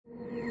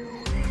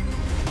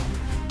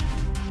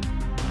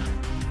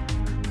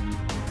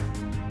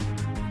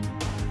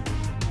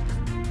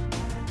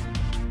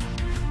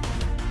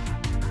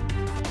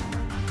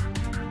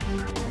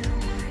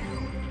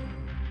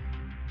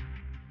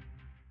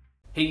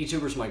Hey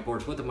YouTubers, Mike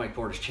Borders with the Mike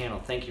Borders channel.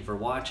 Thank you for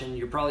watching.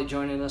 You're probably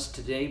joining us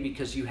today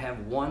because you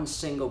have one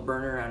single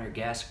burner on your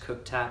gas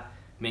cooktop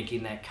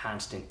making that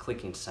constant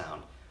clicking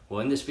sound.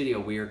 Well, in this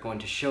video we are going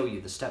to show you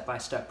the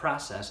step-by-step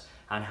process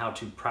on how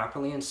to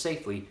properly and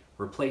safely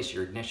replace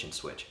your ignition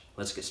switch.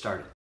 Let's get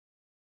started.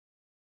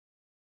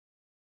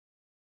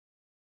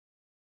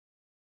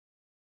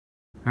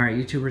 Alright,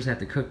 YouTubers, at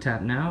the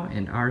cooktop now,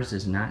 and ours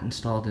is not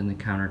installed in the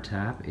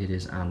countertop. It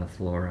is on the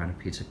floor on a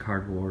piece of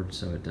cardboard,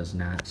 so it does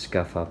not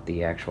scuff up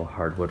the actual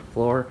hardwood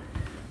floor.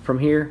 From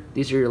here,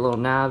 these are your little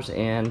knobs,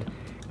 and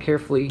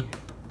carefully,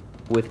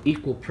 with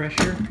equal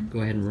pressure, go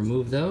ahead and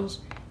remove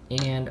those.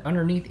 And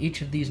underneath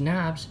each of these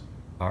knobs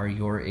are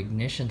your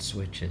ignition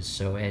switches.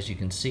 So as you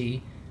can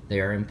see, they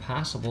are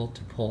impossible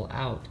to pull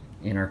out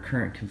in our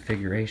current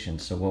configuration.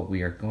 So what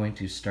we are going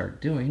to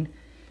start doing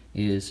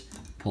is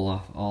pull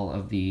off all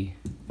of the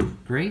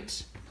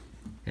grates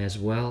as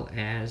well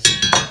as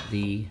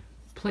the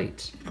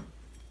plates,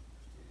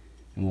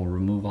 and we'll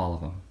remove all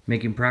of them.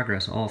 Making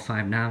progress, all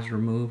 5 knobs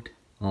removed,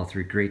 all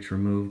 3 grates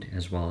removed,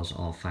 as well as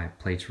all 5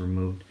 plates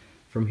removed.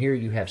 From here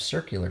you have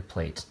circular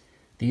plates.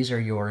 These are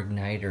your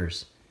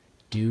igniters.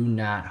 Do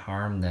not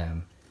harm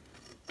them.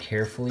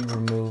 Carefully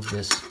remove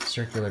this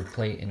circular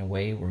plate in a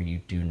way where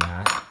you do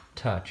not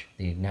touch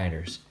the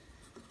igniters,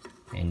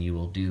 and you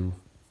will do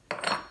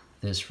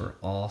this for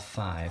all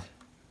 5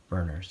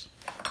 burners.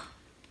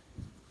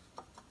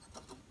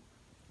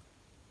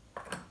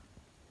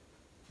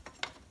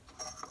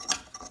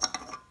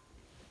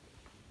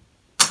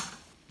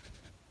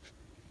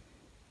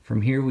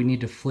 From here we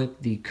need to flip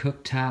the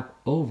cooktop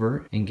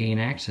over and gain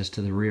access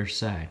to the rear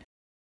side.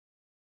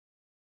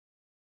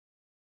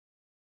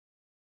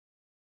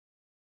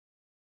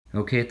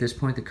 Okay, at this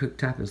point the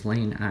cooktop is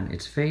laying on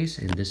its face,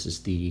 and this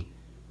is the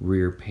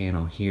rear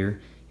panel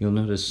here. You'll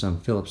notice some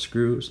Phillips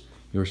screws.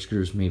 Your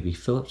screws may be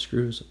Phillips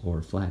screws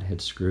or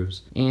flathead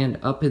screws. And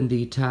up in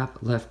the top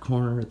left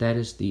corner, that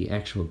is the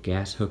actual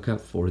gas hookup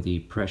for the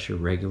pressure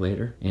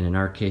regulator. And in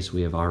our case,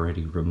 we have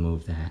already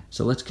removed that.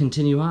 So let's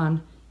continue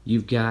on.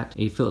 You've got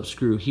a Phillips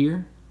screw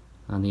here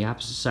on the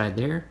opposite side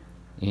there,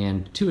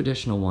 and 2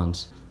 additional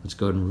ones. Let's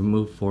go ahead and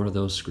remove 4 of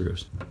those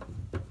screws.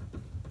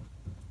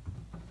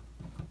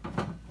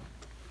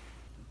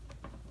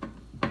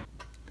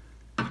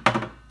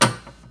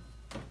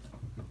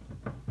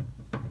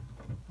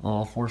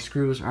 All 4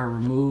 screws are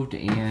removed,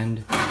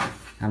 and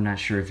I'm not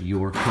sure if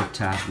your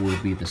cooktop will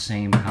be the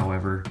same.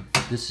 However,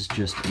 this is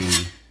just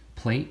a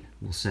plate.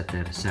 We'll set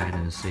that aside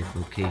in a safe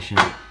location.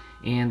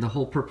 And the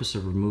whole purpose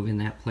of removing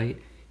that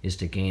plate is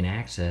to gain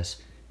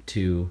access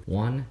to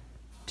 1,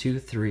 2,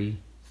 3,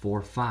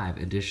 4, 5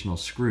 additional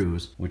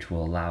screws, which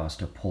will allow us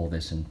to pull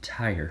this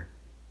entire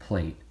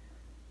plate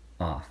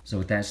off. So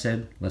with that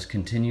said, let's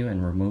continue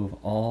and remove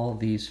all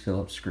these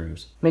Phillips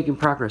screws. Making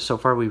progress. So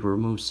far we've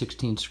removed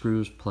 16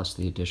 screws plus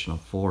the additional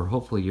 4.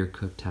 Hopefully your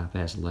cooktop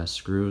has less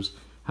screws.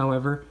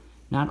 However,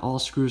 not all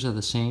screws are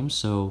the same,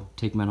 so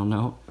take mental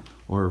note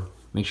or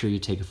make sure you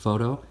take a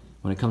photo.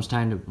 When it comes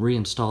time to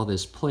reinstall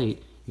this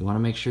plate, you want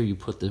to make sure you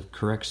put the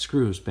correct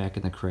screws back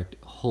in the correct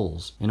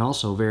holes. And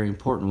also, very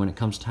important, when it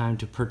comes time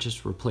to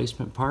purchase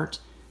replacement parts,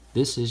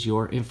 this is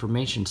your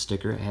information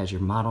sticker. It has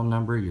your model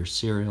number, your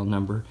serial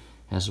number,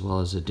 as well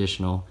as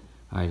additional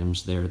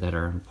items there that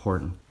are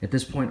important. At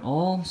this point,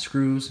 all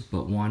screws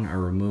but 1 are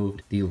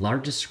removed. The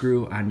largest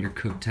screw on your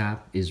cooktop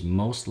is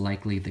most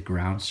likely the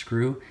ground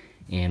screw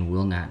and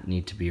will not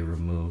need to be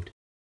removed.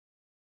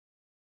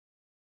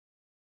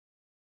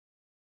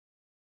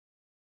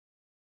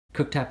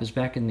 Cooktop is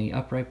back in the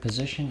upright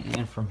position,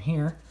 and from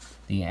here,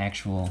 the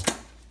actual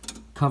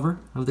cover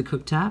of the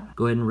cooktop,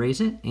 go ahead and raise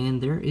it,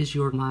 and there is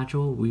your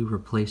module. We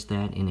replaced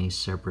that in a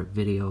separate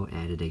video,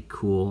 added a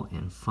cool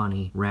and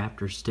funny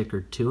Raptor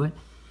sticker to it.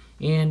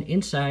 And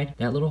inside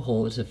that little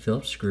hole is a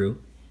Phillips screw,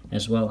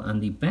 as well on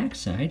the back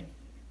side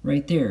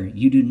right there.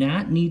 You do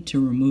not need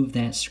to remove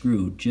that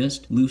screw,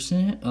 just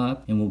loosen it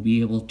up and we'll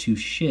be able to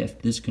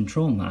shift this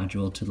control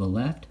module to the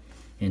left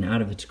and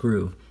out of its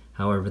groove.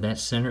 However, that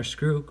center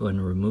screw, go ahead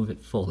and remove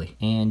it fully.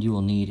 And you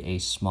will need a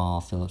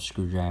small Phillips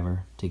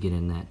screwdriver to get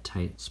in that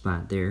tight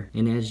spot there.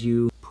 And as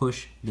you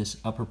push this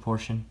upper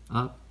portion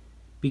up,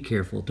 be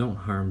careful, don't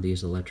harm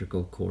these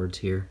electrical cords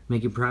here.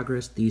 Making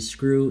progress, the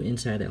screw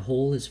inside that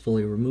hole is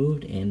fully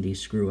removed, and the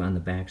screw on the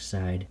back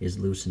side is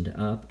loosened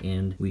up,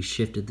 and we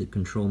shifted the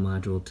control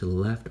module to the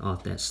left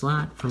off that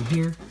slot. From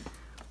here,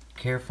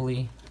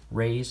 carefully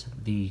raise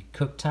the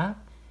cooktop,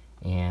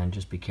 and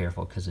just be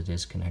careful because it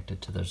is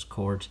connected to those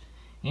cords.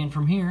 And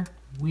from here,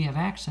 we have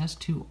access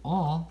to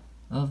all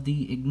of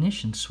the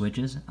ignition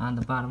switches on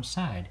the bottom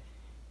side.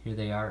 Here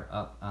they are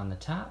up on the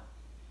top,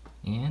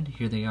 and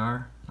here they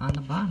are on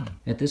the bottom.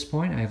 At this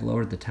point, I have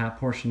lowered the top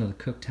portion of the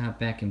cooktop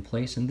back in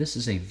place, and this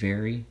is a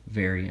very,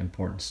 very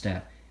important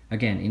step.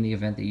 Again, in the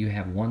event that you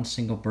have one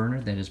single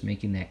burner that is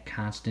making that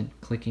constant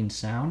clicking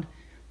sound,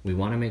 we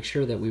want to make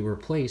sure that we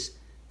replace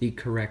the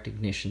correct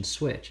ignition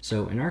switch.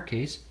 So in our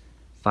case,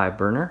 5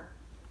 burner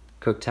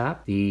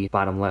cooktop, the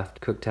bottom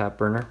left cooktop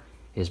burner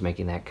is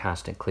making that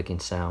constant clicking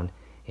sound,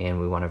 and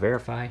we want to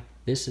verify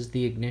this is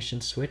the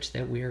ignition switch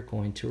that we are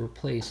going to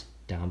replace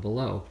down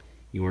below.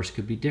 Yours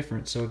could be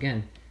different, so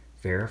again,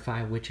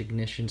 verify which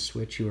ignition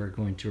switch you are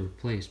going to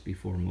replace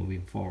before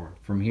moving forward.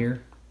 From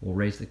here, we'll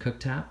raise the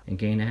cooktop and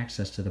gain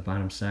access to the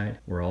bottom side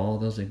where all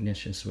those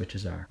ignition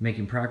switches are.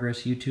 Making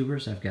progress,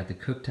 YouTubers. I've got the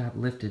cooktop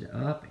lifted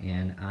up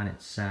and on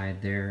its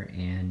side there,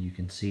 and you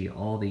can see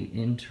all the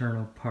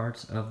internal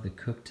parts of the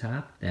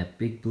cooktop. That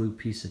big blue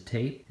piece of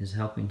tape is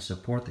helping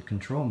support the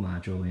control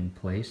module in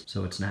place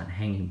so it's not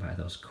hanging by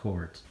those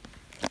cords.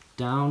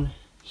 Down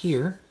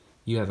here,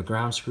 you have a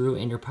ground screw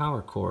and your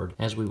power cord.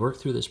 As we work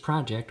through this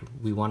project,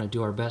 we want to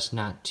do our best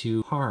not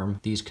to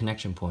harm these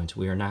connection points.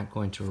 We are not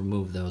going to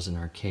remove those in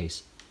our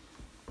case.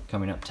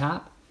 Coming up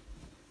top,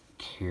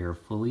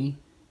 carefully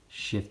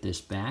shift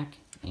this back,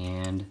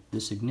 and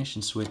this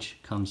ignition switch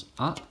comes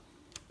up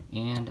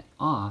and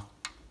off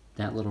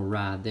that little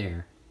rod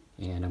there.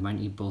 And I might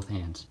need both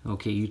hands.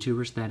 Okay,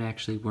 YouTubers, that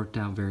actually worked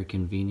out very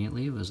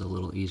conveniently. It was a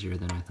little easier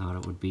than I thought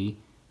it would be.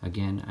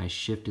 Again, I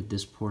shifted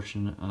this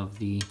portion of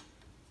the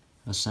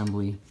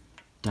assembly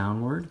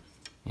downward,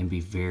 and be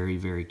very,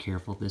 very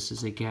careful. This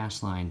is a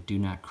gas line. Do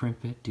not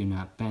crimp it, do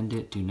not bend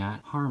it, do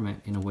not harm it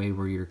in a way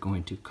where you're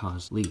going to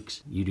cause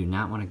leaks. You do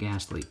not want a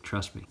gas leak,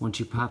 trust me. Once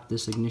you pop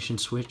this ignition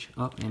switch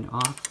up and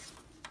off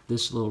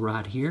this little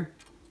rod here,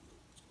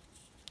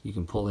 you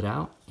can pull it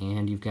out,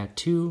 and you've got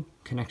two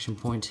connection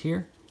points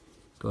here.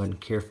 Go ahead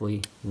and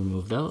carefully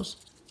remove those.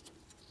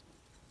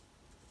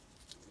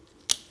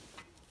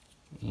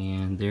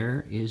 And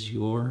there is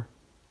your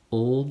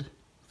old,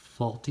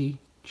 faulty,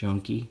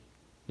 junky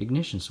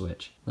ignition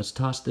switch. Let's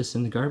toss this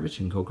in the garbage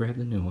and go grab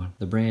the new one.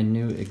 The brand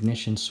new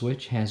ignition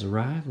switch has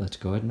arrived. Let's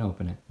go ahead and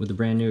open it. With the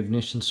brand new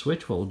ignition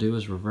switch, what we'll do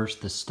is reverse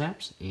the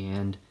steps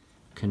and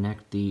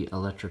connect the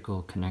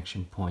electrical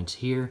connection points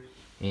here.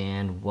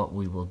 And what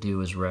we will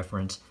do is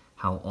reference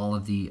how all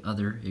of the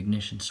other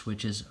ignition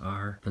switches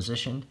are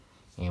positioned,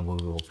 and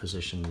we will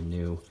position the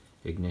new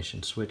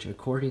ignition switch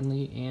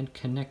accordingly and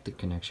connect the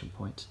connection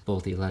points.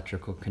 Both the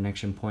electrical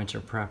connection points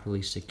are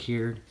properly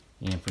secured,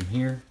 and from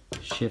here,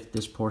 shift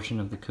this portion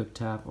of the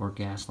cooktop or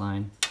gas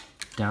line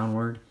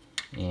downward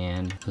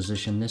and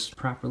position this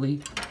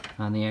properly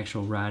on the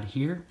actual rod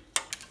here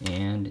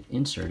and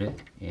insert it,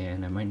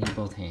 and I might need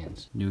both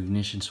hands. New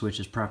ignition switch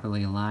is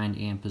properly aligned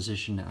and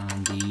positioned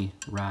on the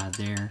rod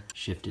there.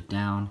 Shift it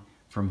down.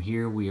 From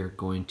here, we are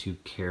going to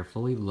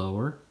carefully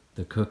lower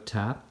the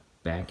cooktop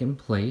back in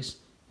place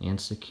and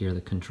secure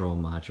the control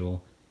module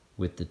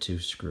with the two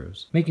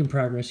screws. Making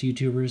progress,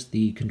 YouTubers.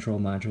 The control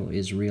module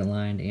is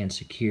realigned and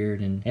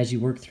secured, and as you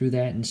work through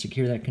that and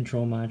secure that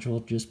control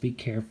module, just be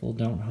careful.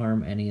 Don't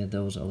harm any of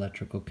those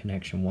electrical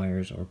connection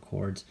wires or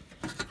cords.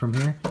 From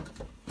here,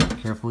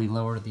 carefully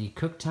lower the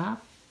cooktop.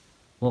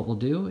 What we'll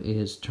do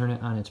is turn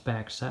it on its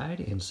back side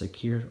and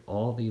secure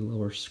all the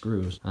lower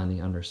screws on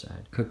the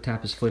underside.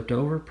 Cooktop is flipped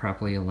over.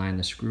 Properly align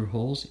the screw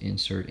holes,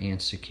 insert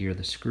and secure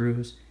the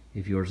screws.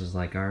 If yours is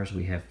like ours,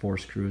 we have 4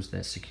 screws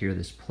that secure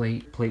this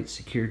plate. Plate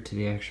secured to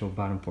the actual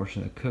bottom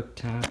portion of the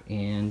cooktop,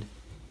 and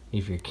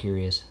if you're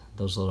curious,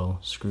 those little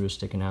screws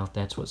sticking out,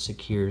 that's what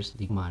secures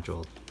the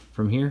module.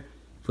 From here,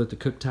 flip the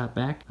cooktop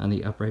back on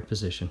the upright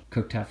position.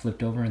 Cooktop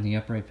flipped over in the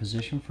upright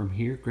position. From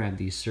here, grab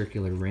these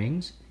circular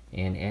rings,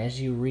 and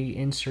as you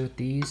reinsert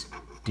these,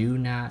 do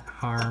not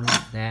harm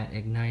that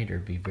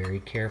igniter. Be very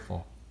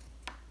careful.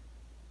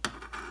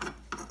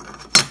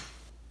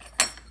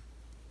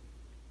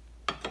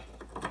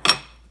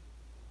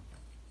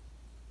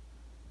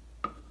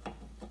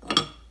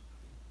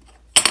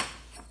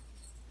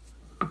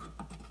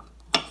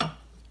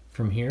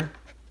 From here,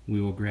 we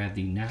will grab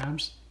the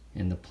knobs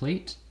and the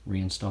plate,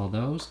 reinstall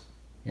those,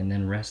 and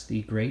then rest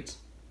the grates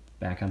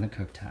back on the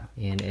cooktop.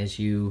 And as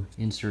you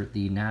insert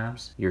the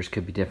knobs, yours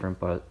could be different,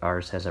 but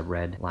ours has a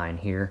red line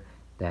here.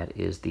 That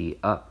is the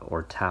up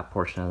or top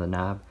portion of the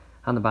knob.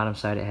 On the bottom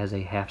side, it has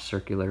a half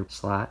circular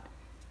slot.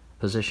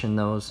 Position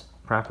those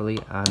properly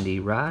on the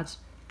rods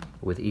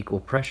with equal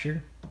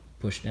pressure.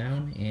 Push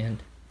down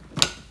and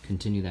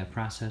continue that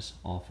process,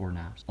 all 4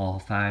 knobs. All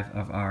 5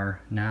 of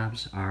our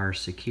knobs are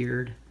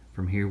secured.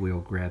 From here, we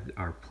will grab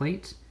our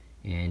plates,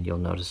 and you'll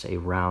notice a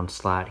round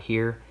slot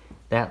here.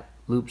 That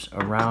loops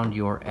around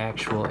your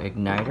actual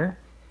igniter,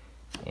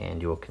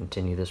 and you will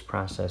continue this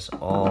process,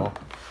 all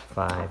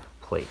 5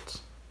 plates.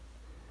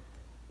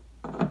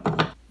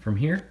 From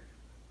here,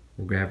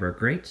 we'll grab our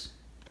grates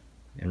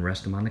and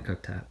rest them on the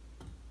cooktop.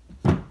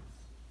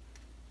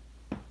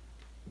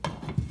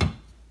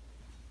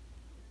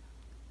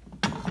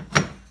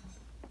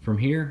 From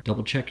here,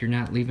 double check you're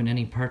not leaving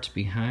any parts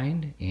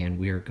behind, and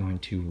we are going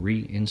to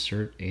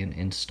reinsert and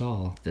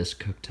install this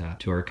cooktop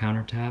to our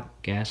countertop,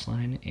 gas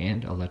line,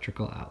 and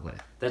electrical outlet.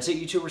 That's it,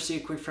 YouTubers. See a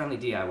quick friendly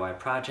DIY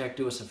project.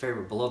 Do us a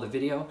favor below the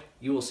video.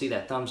 You will see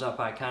that thumbs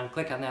up icon.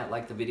 Click on that,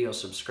 like the video,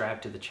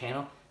 subscribe to the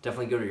channel.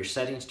 Definitely go to your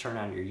settings, turn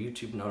on your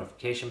YouTube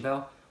notification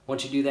bell.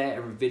 Once you do that,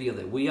 every video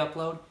that we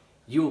upload,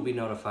 you will be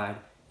notified.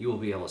 You will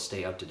be able to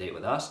stay up to date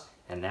with us,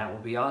 and that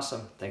will be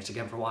awesome. Thanks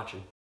again for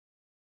watching.